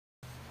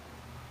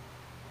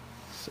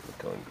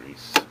silicone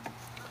grease.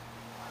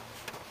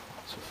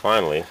 So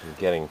finally, I'm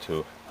getting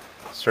to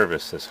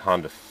service this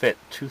Honda Fit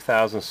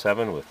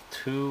 2007 with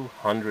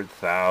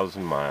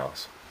 200,000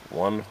 miles.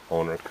 One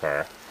owner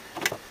car.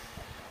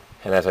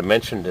 And as I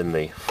mentioned in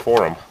the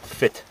forum,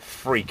 Fit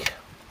Freak.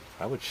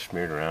 I would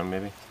smear it around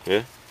maybe.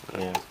 Yeah?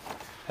 Yeah.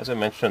 As I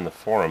mentioned in the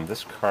forum,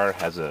 this car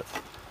has a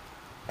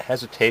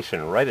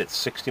hesitation right at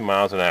 60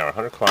 miles an hour,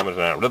 100 kilometers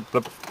an hour. Blip,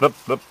 blip, blip,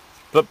 blip,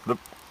 blip, blip.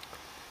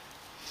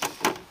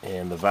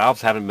 And the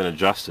valves haven't been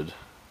adjusted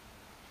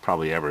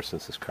probably ever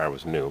since this car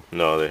was new.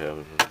 No, they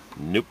haven't.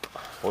 Nope.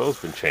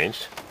 Oil's been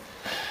changed.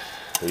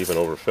 They even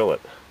overfill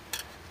it.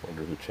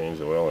 Wonder who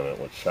changed the oil in it.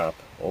 What shop?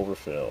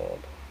 Overfilled.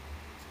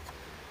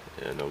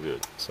 Yeah, no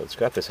good. So it's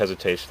got this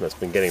hesitation that's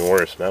been getting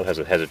worse. Now it has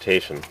a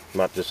hesitation,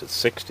 not just at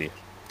 60,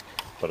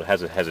 but it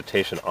has a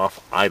hesitation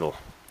off idle.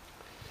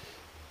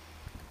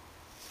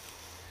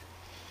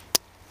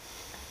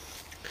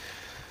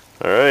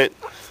 Alright.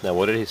 Now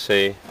what did he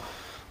say?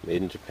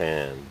 Made in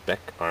Japan.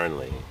 Beck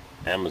Arnley.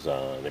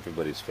 Amazon.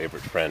 Everybody's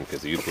favorite friend,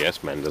 because the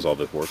UPS man does all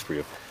this work for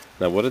you.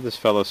 Now what did this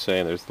fellow say?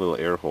 And there's a little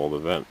air hole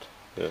event.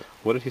 Yeah.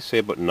 What did he say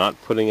about not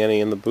putting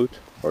any in the boot?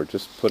 Or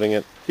just putting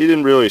it? He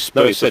didn't really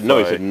specify. No,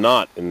 he said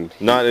not.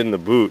 Not in the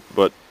boot,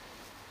 but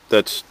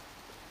that's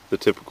the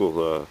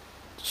typical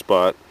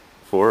spot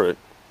for it.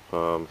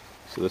 So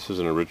this is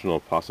an original,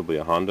 possibly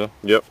a Honda?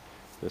 Yep.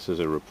 This is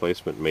a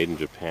replacement made in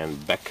Japan,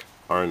 Beck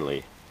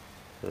Arnley.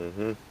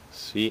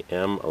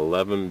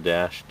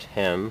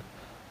 CM11-10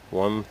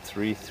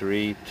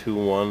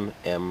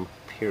 13321M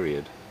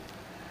period.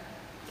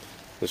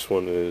 This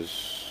one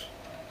is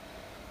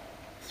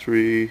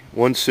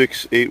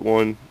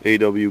 1681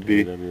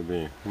 AWB.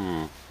 AWB.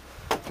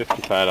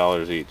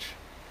 $55 each.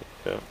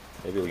 Yeah.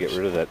 Maybe we'll get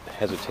rid of that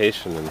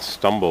hesitation and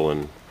stumble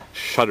and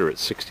shudder at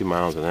 60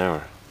 miles an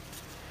hour.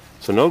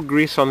 So no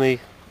grease on the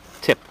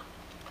tip.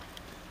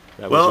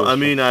 Well, I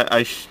mean,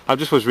 I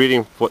just was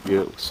reading what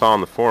you saw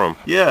on the forum.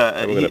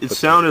 Yeah, it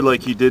sounded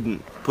like he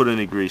didn't put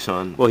any grease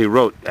on. Well, he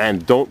wrote,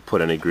 and don't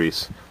put any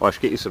grease. Oh, I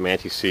should get you some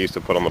anti-seize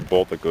to put on the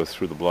bolt that goes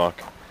through the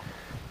block.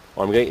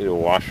 Well, I'm getting you a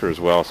washer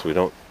as well, so we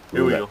don't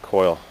ruin that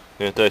coil.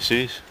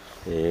 Anti-seize?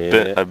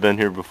 Yeah. I've been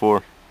here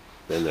before.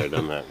 Been there,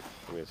 done that.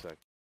 Give me a sec.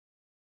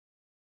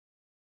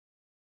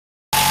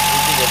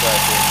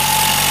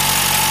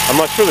 I'm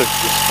not sure that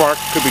the spark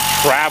could be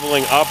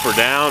traveling up or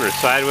down or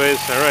sideways.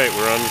 All right,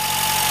 we're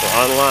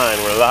online,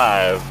 we're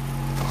live.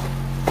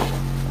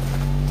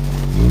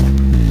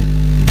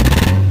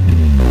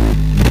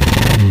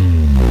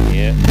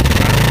 Yeah.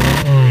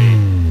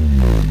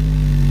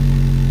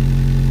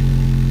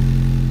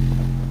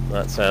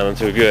 Not sounding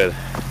too good.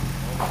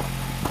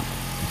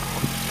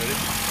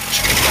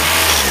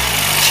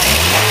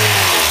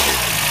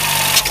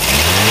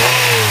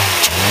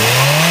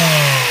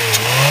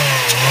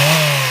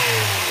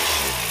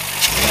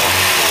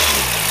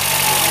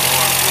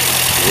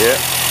 Yeah.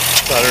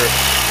 Stutter.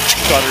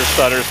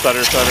 Stutter.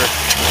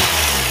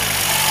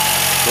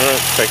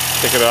 Alright,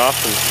 take it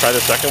off and try the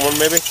second one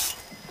maybe.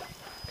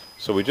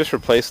 So we just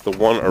replaced the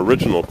one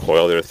original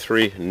coil. There are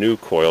 3 new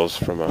coils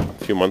from a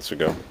few months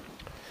ago.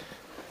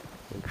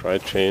 We'll try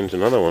to change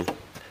another one.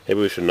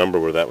 Maybe we should number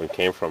where that one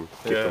came from.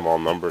 Keep them all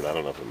numbered. I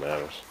don't know if it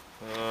matters.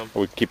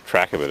 We keep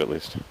track of it at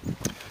least.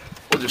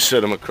 We'll just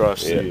set them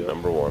across the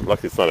number 1.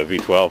 Luckily it's not a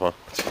V12, huh?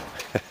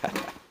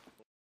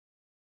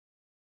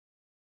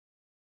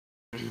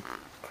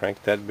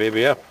 Crank that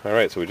baby up.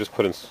 Alright, so we just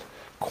put in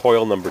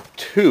coil number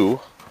 2,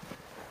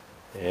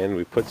 and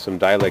we put some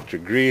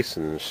dielectric grease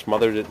and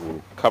smothered it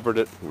and covered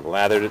it and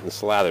lathered it and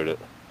slathered it.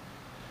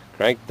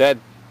 Crank that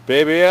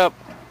baby up.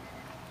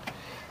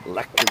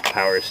 Electric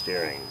power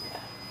steering.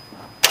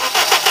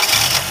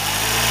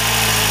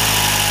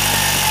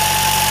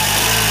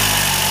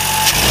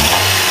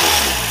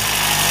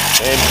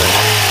 Same thing.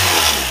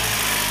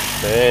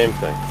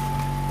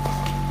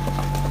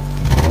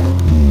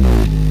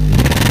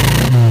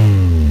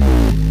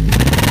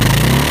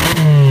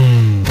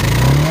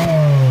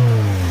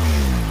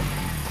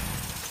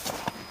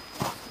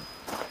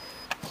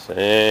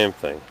 Same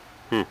thing.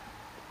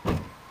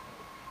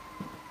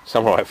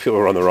 Somehow I feel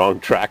we're on the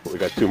wrong track, but we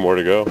got 2 more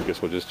to go. I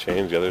guess we'll just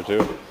change the other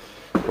 2.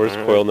 Where's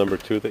coil number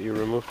 2 that you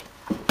removed?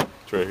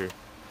 It's right here.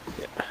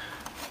 Yeah.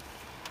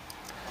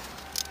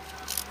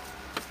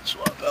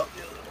 Swap out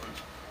the other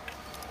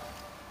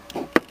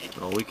ones. That's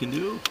all we can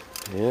do.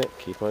 Yeah,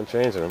 keep on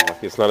changing them.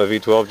 Lucky it's not a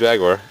V12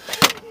 Jaguar.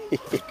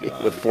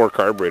 With 4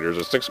 carburetors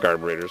or 6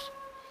 carburetors.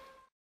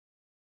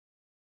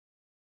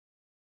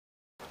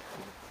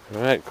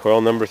 Alright,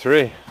 coil number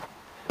 3.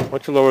 Why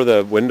don't you lower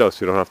the window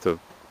so you don't have to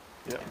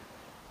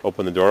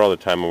open the door all the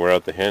time and wear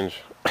out the hinge.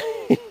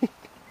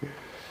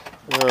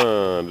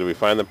 Did we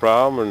find the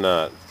problem or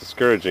not? It's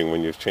discouraging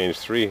when you've changed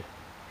 3.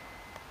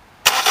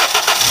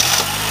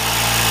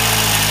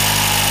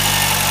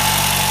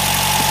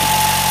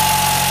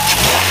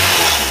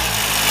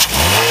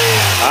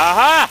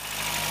 Aha!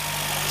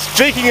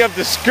 Speaking of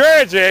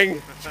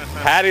discouraging,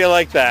 how do you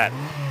like that?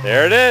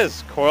 There it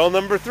is, coil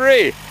number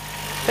 3.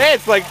 Hey,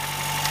 it's like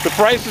the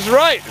price is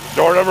right.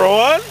 Door number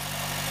 1,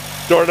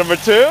 door number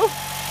 2,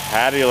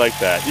 How do you like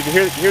that? You can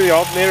hear the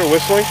alternator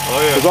whistling. Oh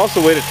yeah. There's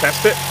also a way to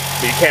test it,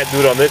 but you can't do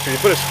it on this. If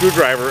you put a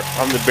screwdriver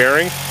on the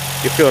bearing,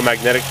 you feel a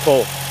magnetic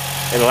pull,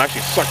 and it'll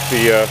actually suck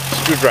the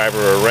screwdriver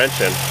or wrench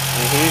in.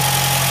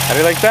 How do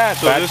you like that?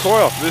 So Bad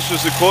coil. This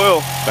is the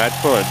coil. Bad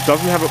coil. It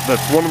doesn't have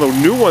that's one of the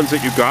new ones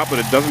that you got,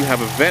 but it doesn't have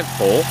a vent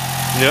hole.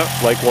 Yeah.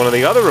 Like one of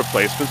the other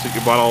replacements that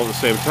you bought all at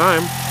the same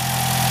time.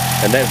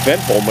 And that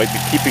vent hole might be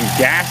keeping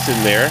gas in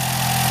there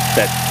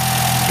that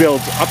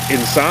builds up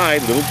inside,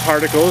 little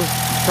particles.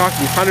 You're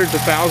talking hundreds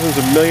of thousands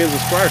of millions of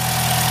sparks.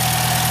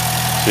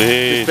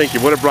 Jeez. Just think,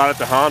 you would have brought it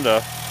to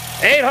Honda.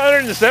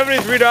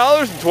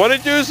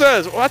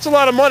 $873.22. Well, that's a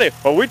lot of money.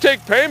 Well, we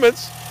take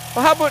payments.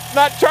 Well, how about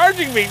not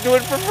charging me, do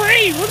it for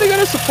free? Well, they got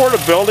to support a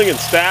building and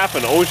staff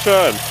and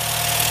OSHA, and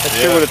let's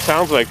hear what it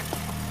sounds like.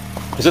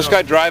 Is this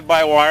guy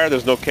drive-by-wire?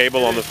 There's no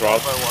cable on this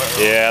rod?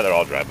 Yeah, they're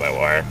all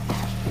drive-by-wire.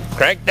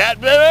 Crank that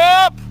bit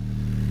up!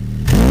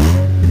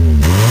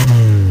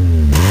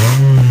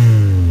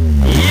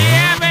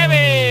 Yeah,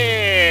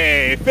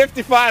 baby!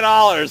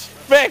 $55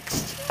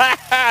 fixed!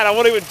 I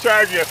won't even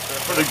charge you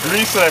for the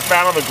grease that I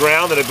found on the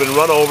ground that had been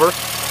run over.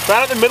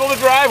 Found it in the middle of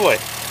the driveway.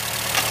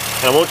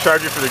 And I won't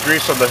charge you for the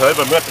grease on the hood,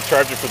 but I'm going to have to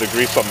charge you for the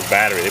grease on the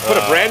battery. They put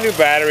a brand new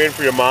battery in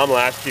for your mom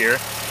last year,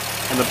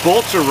 and the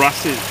bolts are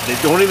rusted. They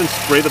don't even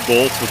spray the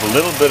bolts with a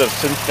little bit of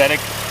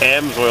synthetic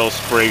AMSOIL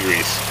spray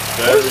grease.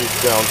 Battery's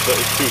down, so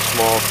it's too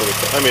small for the.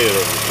 I mean,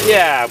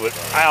 yeah, but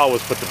I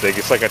always put the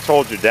biggest. Like I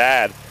told your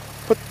dad,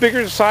 put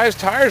bigger size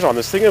tires on.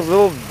 This thing has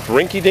little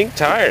rinky-dink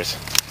tires.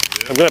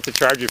 Yeah. I'm going to have to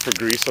charge you for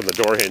grease on the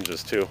door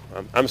hinges too.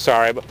 I'm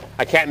sorry, but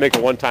I can't make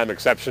a one-time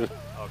exception.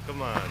 Oh,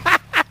 come on.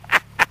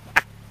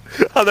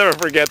 I'll never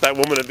forget that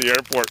woman at the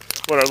airport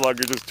when our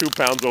luggage was 2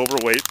 pounds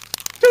overweight.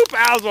 2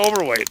 pounds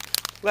overweight!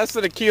 Less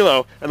than a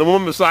kilo. And the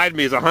woman beside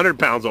me is 100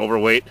 pounds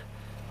overweight.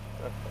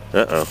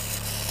 Uh-oh.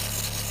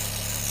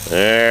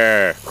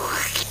 There.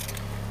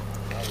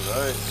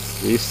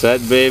 Nice. Grease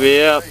that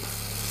baby up.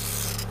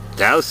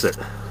 Douse it.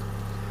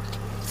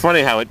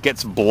 Funny how it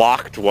gets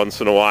blocked once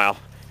in a while.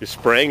 You're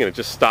spraying and it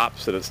just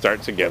stops and it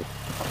starts again.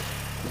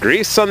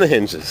 Grease on the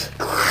hinges.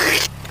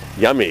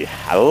 Yummy.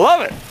 I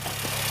love it.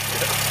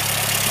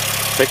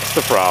 Fix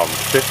the problem.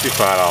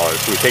 $55.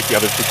 So we take the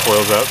other 2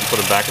 coils out and put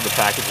them back in the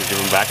package and give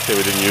them back, say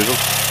we didn't use them.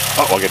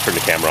 Oh, I'll get to turn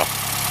the camera off.